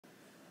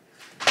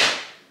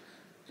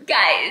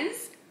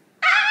Guys,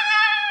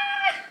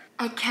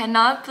 I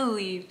cannot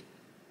believe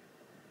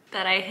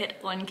that I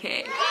hit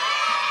 1K.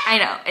 I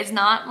know, it's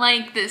not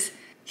like this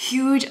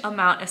huge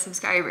amount of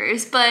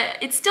subscribers, but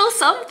it's still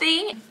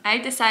something. I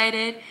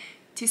decided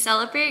to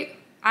celebrate.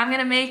 I'm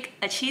gonna make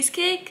a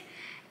cheesecake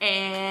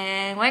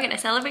and we're gonna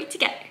celebrate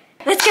together.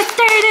 Let's get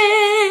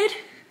started!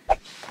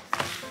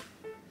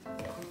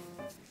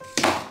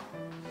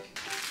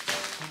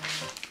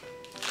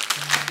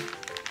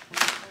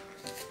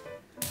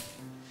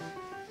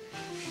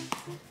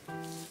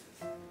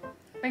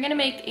 We're gonna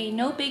make a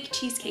no-bake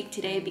cheesecake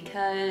today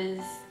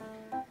because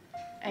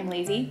I'm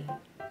lazy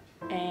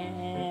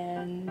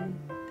and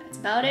that's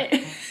about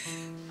it.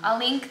 I'll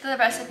link the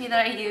recipe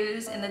that I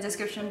use in the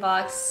description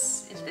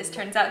box if this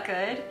turns out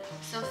good.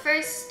 So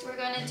first we're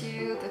gonna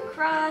do the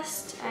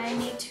crust. I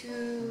need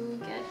to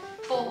get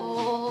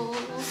bowls.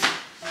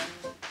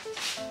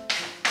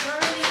 I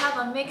don't really have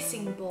a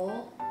mixing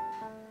bowl.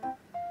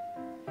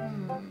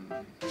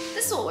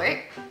 This will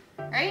work,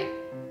 right?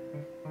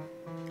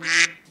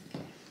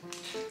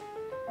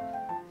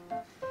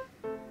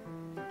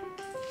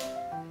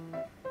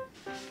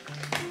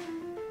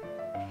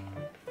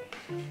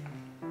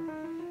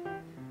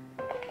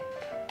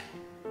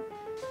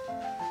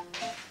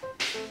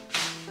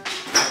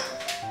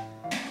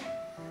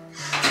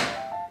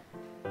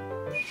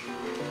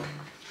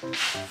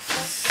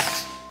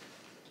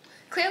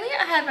 Clearly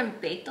I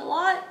haven't baked a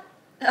lot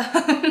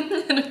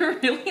in a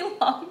really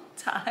long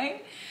time,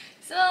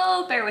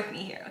 so bear with me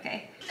here,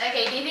 okay?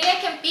 Okay, do you think I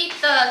can beat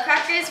the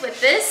crackers with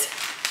this?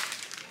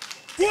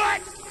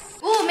 What?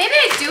 Ooh, maybe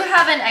I do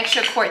have an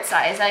extra quart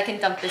size I can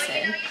dump this in.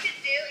 You know what you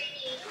can do,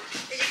 Amy,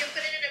 is you can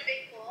put it in a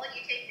big bowl and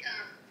you take a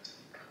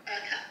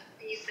cup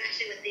and you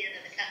smash it with the end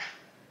of the cup.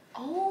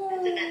 Oh,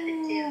 that's a method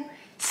too.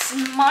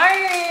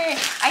 Smart!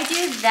 I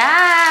do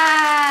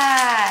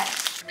that!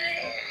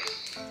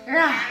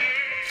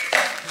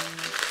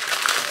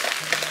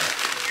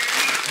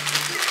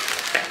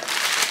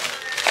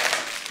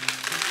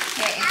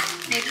 Okay,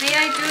 maybe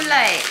I do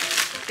like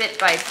bit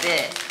by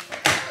bit.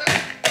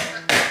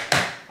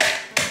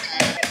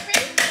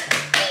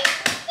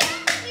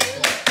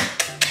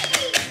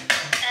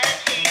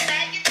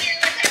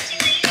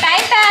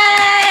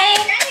 Bye-bye!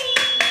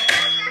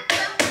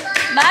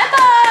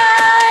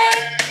 Bye-bye!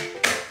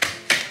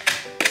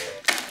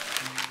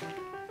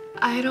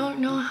 I don't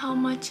know how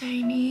much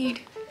I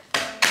need.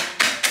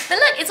 But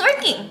look, it's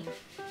working!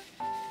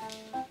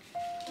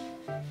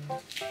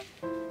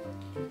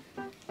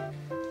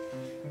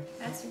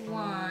 That's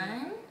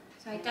one.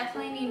 So I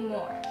definitely need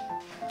more.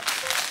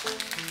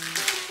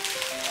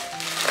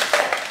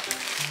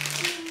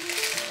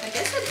 I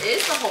guess it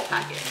is the whole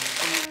packet.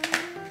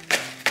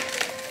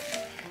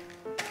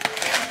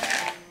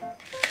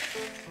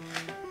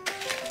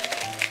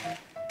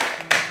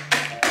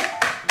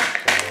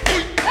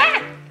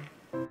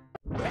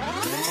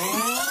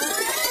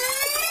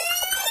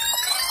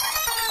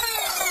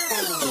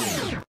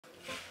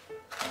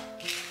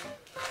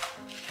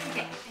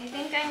 Okay, I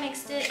think I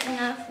mixed it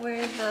enough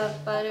where the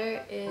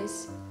butter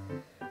is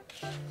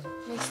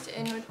mixed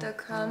in with the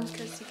crumbs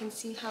because you can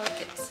see how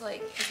it's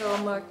like it's a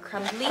little more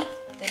crumbly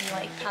than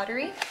like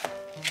powdery.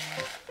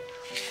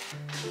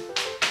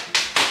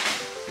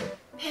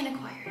 Pan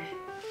acquired.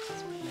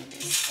 So we put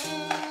this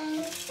in.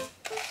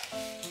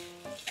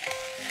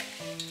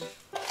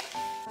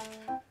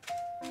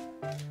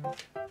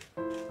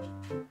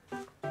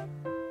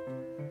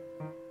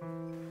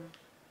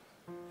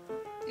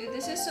 Dude,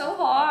 this is so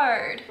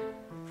hard.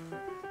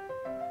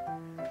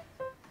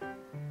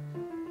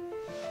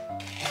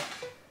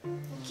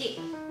 Okay.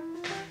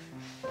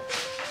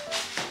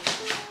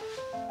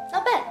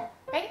 Not bad,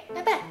 right?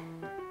 Not bad.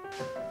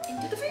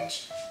 Into the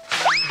fridge.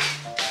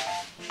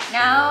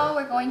 Now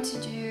we're going to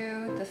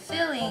do the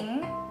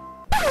filling.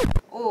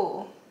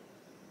 Oh.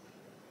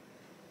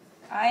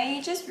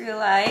 I just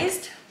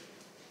realized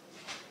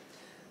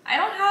I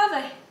don't have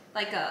a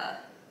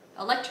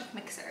electric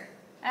mixer.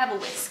 I have a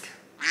whisk.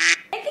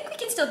 I think we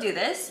can still do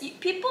this.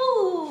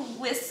 People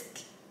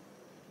whisk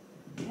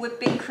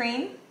whipping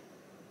cream,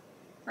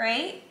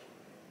 right?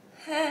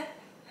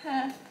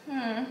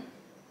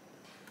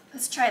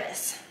 Let's try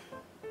this.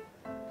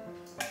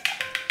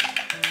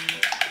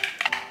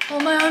 Oh,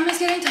 my arm is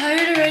getting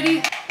tired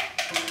already.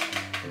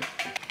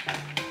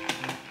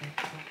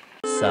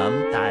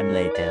 Some time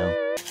later.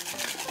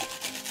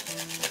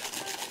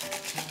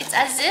 It's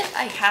as if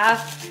I have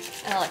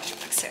an electric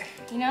mixer.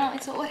 You know,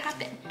 it's what would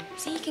happen.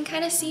 See, you can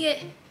kind of see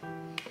it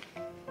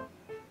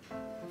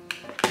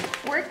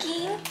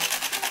working.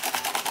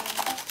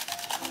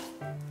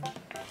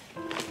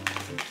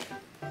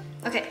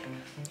 Okay,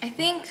 I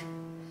think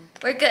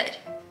we're good.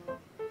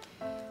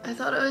 I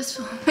thought I was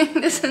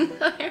filming this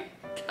entire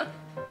time.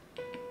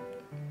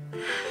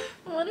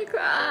 I wanna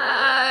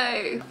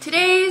cry.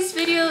 Today's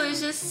video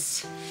is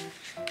just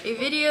a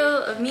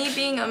video of me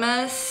being a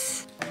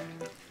mess.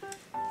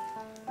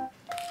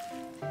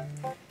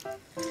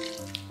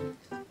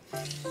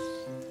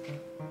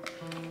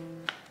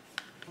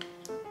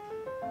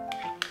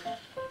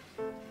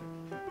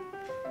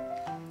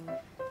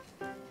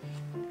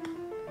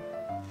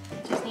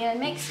 and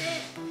mix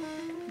it.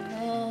 And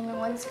then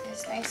once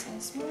it's nice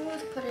and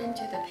smooth, put it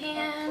into the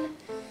pan.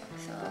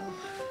 So,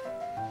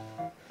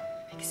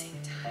 mixing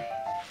time.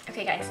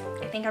 Okay guys,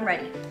 I think I'm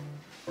ready.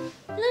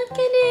 Look at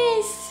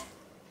this!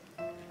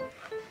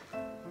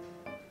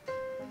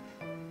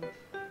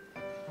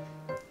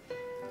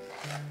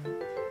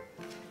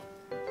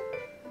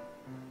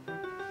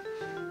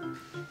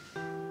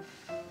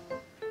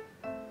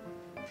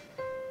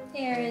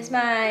 Here is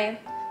my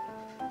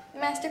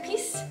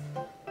masterpiece.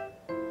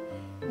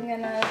 I'm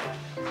gonna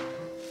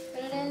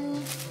put it in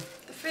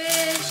the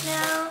fridge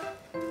now.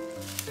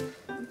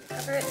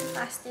 Cover it in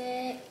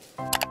plastic.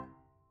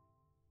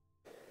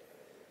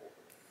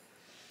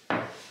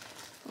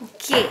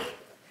 Okay,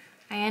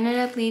 I ended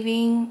up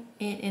leaving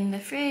it in the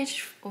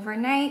fridge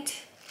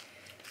overnight.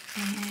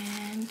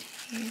 And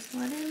here's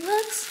what it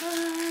looks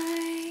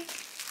like.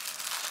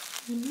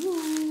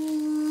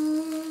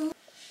 Ooh.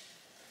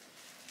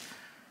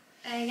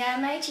 I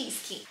got my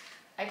cheesecake.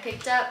 I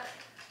picked up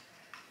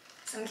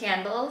some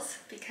candles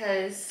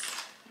because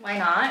why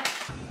not?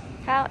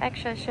 How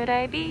extra should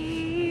I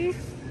be?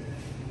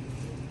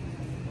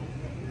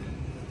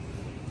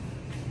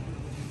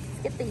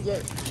 Let's get the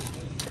yay.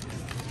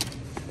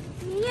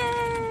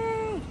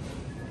 Yay!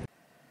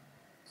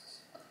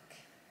 Look,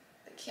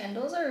 the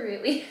candles are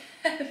really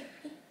heavy.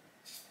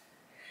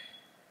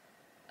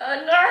 Oh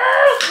no!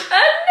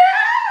 Oh no!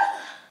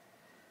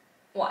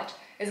 Watch,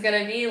 it's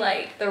gonna be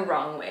like the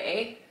wrong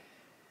way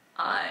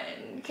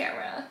on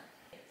camera.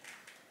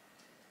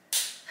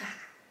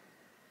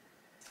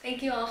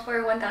 Thank you all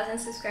for 1,000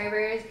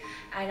 subscribers,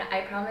 and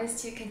I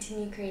promise to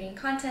continue creating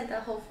content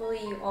that hopefully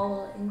you all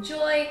will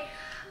enjoy.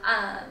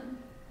 And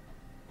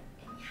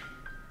yeah,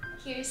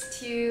 here's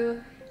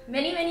to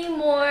many, many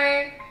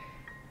more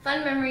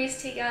fun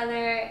memories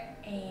together,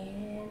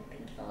 and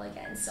thank you all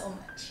again so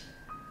much.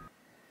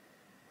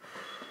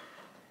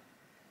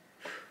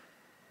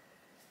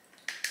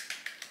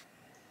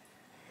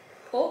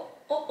 Oh,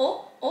 oh,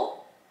 oh,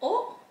 oh,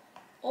 oh,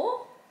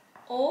 oh,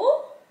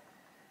 oh.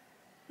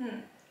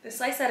 The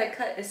slice that I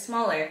cut is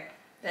smaller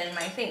than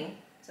my thing,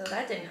 so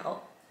that didn't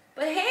help.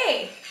 But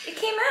hey, it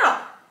came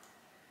out.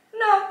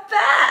 Not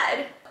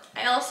bad.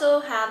 I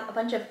also have a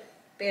bunch of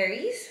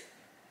berries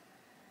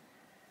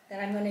that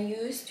I'm gonna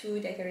use to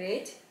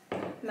decorate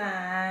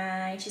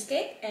my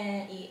cheesecake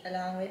and eat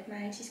along with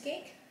my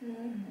cheesecake.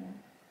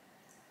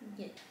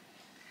 Yeah.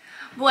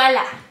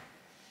 Voila!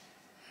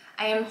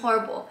 I am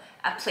horrible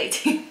at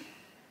plating.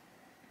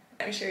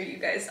 I'm sure you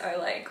guys are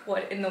like,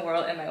 what in the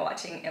world am I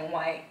watching and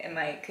why am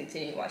I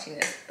continuing watching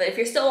this? But if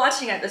you're still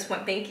watching at this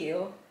point, thank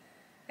you.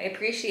 I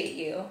appreciate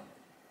you.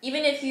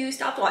 Even if you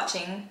stopped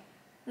watching,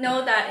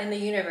 know that in the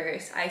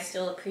universe, I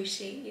still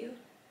appreciate you.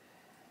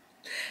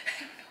 I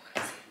don't know what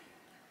to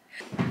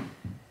say.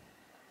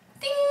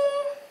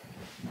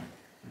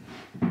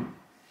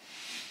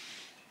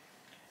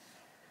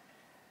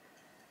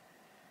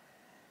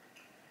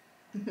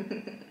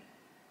 Ding!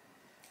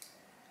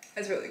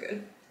 That's really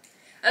good.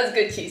 That's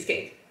good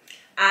cheesecake.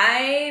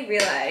 I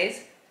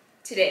realized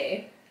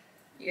today,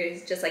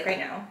 just like right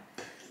now,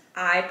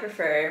 I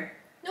prefer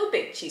no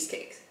baked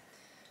cheesecakes.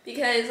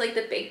 Because like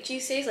the baked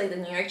cheesecakes, like the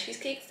New York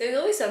cheesecakes, there's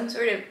always some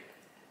sort of,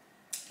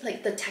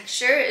 like the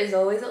texture is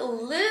always a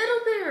little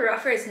bit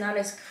rougher. It's not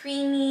as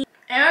creamy.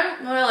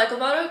 And what I like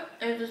about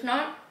it is it's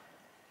not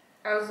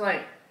as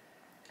like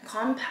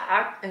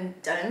compact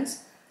and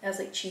dense as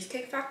like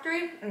Cheesecake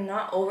Factory and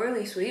not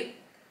overly sweet.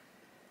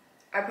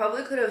 I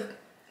probably could have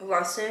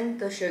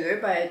lessened the sugar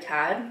by a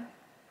tad,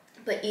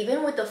 but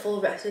even with the full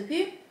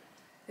recipe,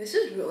 this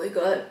is really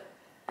good.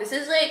 This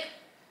is like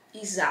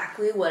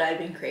exactly what I've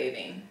been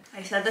craving.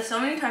 I said this so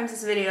many times in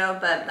this video,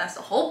 but that's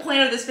the whole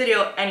point of this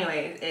video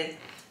anyways, is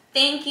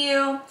thank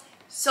you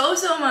so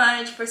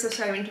much for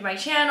subscribing to my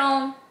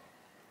channel.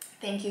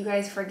 Thank you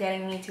guys for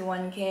getting me to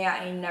 1K.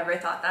 I never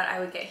thought that I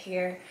would get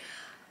here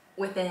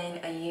within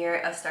a year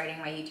of starting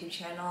my YouTube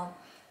channel.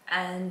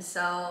 And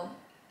so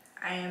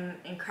I am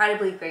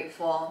incredibly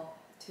grateful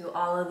to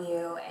all of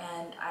you,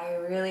 and I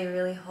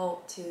really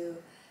hope to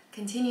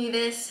continue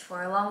this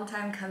for a long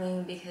time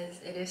coming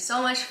because it is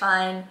so much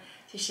fun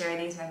to share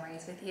these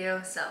memories with you.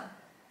 So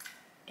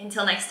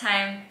until next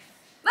time,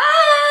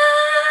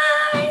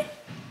 bye!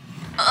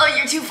 Oh,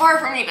 you're too far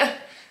from me to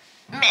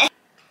meh.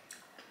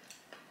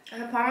 I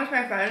promised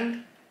my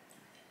friend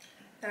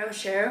that I would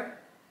share,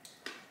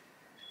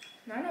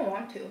 and I don't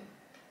want to.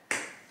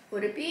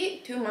 Would it be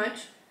too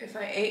much if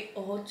I ate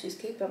a whole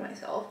cheesecake by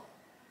myself?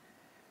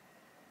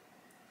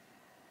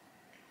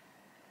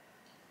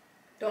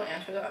 Don't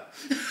answer that.